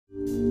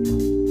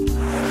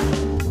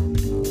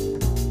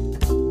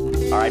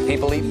right,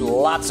 people eat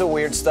lots of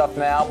weird stuff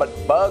now, but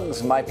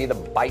bugs might be the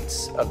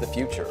bites of the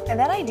future. And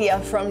that idea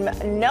from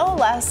no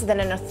less than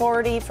an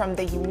authority from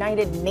the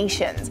United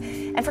Nations.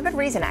 And for good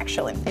reason,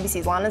 actually.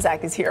 ABC's Lana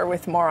Zak is here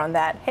with more on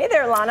that. Hey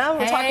there, Lana.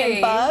 We're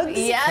talking bugs.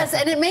 Yes,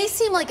 and it may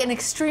seem like an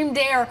extreme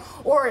dare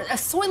or a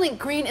Soylent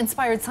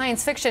Green-inspired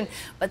science fiction,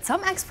 but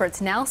some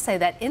experts now say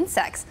that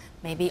insects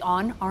may be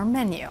on our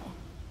menu.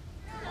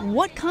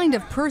 What kind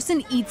of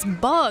person eats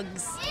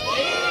bugs?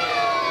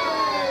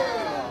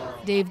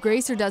 Dave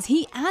Gracer does.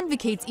 He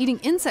advocates eating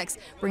insects,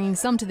 bringing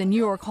some to the New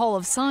York Hall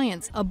of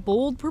Science, a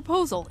bold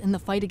proposal in the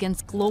fight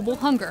against global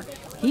hunger.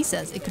 He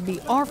says it could be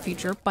our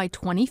future by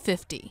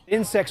 2050.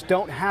 Insects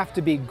don't have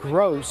to be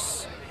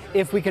gross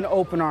if we can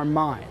open our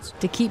minds.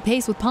 To keep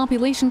pace with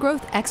population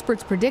growth,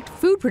 experts predict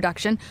food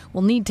production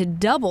will need to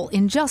double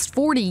in just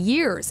 40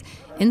 years.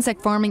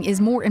 Insect farming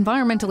is more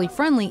environmentally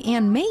friendly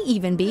and may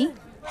even be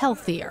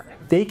healthier.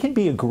 They can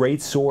be a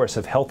great source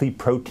of healthy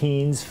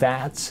proteins,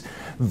 fats,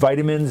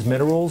 vitamins,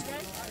 minerals.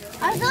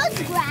 Are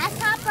those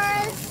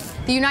grasshoppers?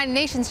 The United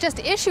Nations just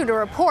issued a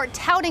report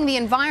touting the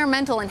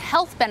environmental and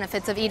health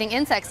benefits of eating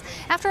insects.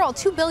 After all,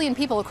 2 billion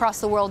people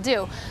across the world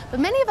do. But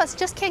many of us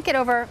just can't get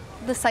over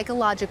the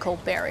psychological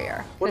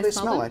barrier. What do they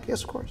smell like?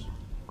 Yes, of course.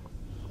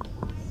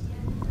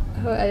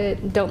 I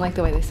don't like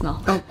the way they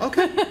smell. Oh,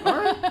 okay. All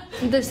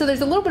right. So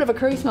there's a little bit of a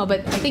curry smell, but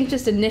I think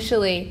just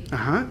initially...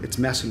 It's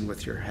messing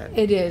with your head.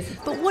 It is.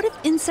 But what if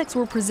insects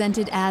were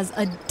presented as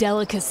a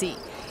delicacy?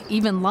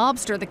 Even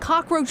lobster, the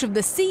cockroach of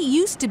the sea,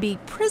 used to be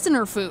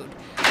prisoner food.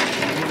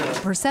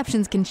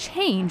 Perceptions can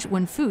change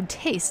when food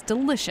tastes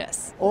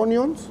delicious.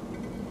 Onions,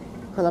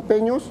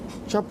 jalapenos,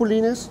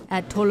 chapulines.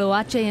 At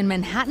Toloache in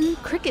Manhattan,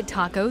 cricket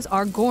tacos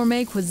are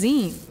gourmet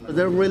cuisine.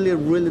 They're really,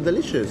 really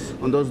delicious.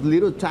 On those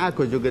little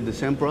tacos, you get the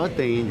same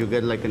protein, you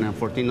get like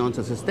 14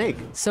 ounces of steak.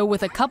 So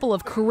with a couple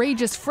of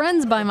courageous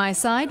friends by my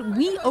side,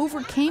 we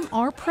overcame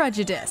our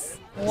prejudice.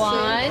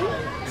 1,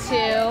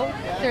 2,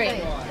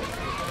 3.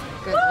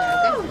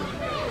 Good.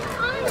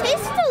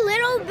 Tastes a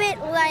little bit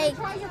like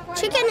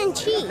chicken and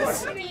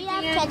cheese.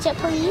 Ketchup,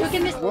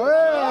 please.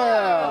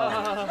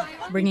 Wow.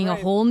 Bringing a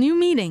whole new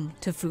meaning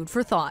to food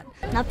for thought.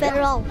 Not bad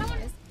at all.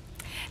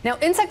 Now,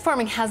 insect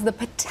farming has the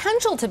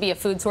potential to be a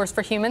food source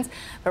for humans,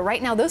 but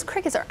right now those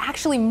crickets are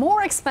actually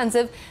more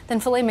expensive than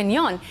filet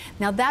mignon.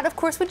 Now, that, of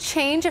course, would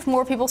change if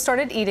more people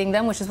started eating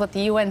them, which is what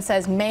the UN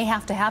says may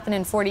have to happen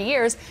in 40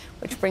 years,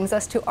 which brings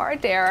us to our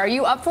dare. Are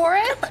you up for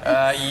it? Well...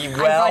 I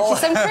brought you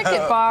some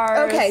cricket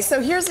bars. Okay, so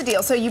here's the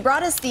deal. So you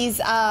brought us these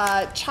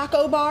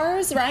Choco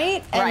bars,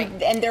 right? Right.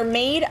 And they're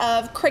made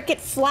of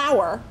cricket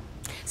flour.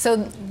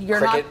 So you're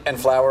Cricket and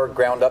flour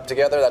ground up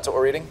together, that's what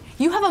we're eating?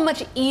 You have a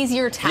much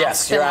easier task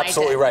Yes, than you're I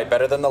absolutely did. right.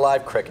 Better than the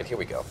live cricket. Here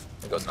we go.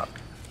 It goes up.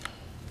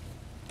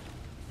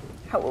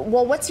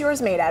 Well, what's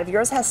yours made out of?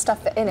 Yours has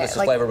stuff in it. This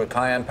is flavored with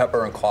cayenne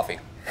pepper and coffee.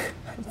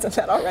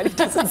 That already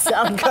doesn't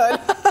sound good.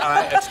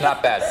 It's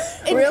not bad.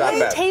 It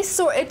Really? really tastes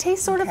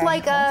sort of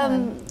like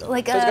It's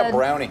like a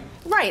brownie.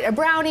 Right, a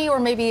brownie or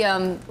maybe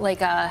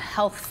like a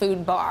health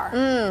food bar.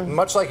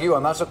 Much like you,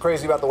 I'm not so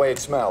crazy about the way it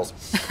smells.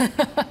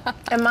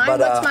 And mine,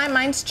 what's mine?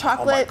 Mine's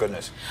chocolate. Oh my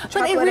goodness.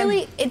 But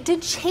it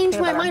did change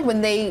my mind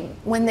when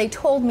they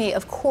told me,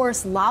 of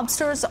course,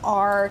 lobsters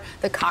are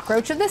the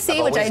cockroach of the sea,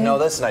 I which always know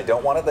this and I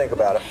don't want to think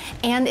about it.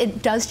 And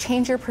it does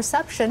change your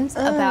perceptions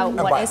about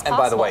what is possible. And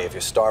by the way, if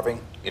you're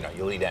starving,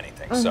 you'll eat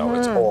anything, so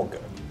it's all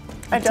good.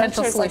 It does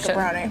taste like a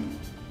brownie.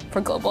 For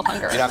global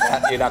hunger. You're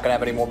not gonna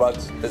have any more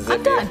bugs?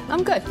 I'm done.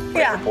 I'm good.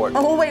 Yeah. Report.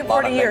 We'll wait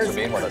 40 Lana, years. Thanks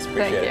for being with us.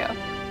 Appreciate it. Thank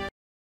you.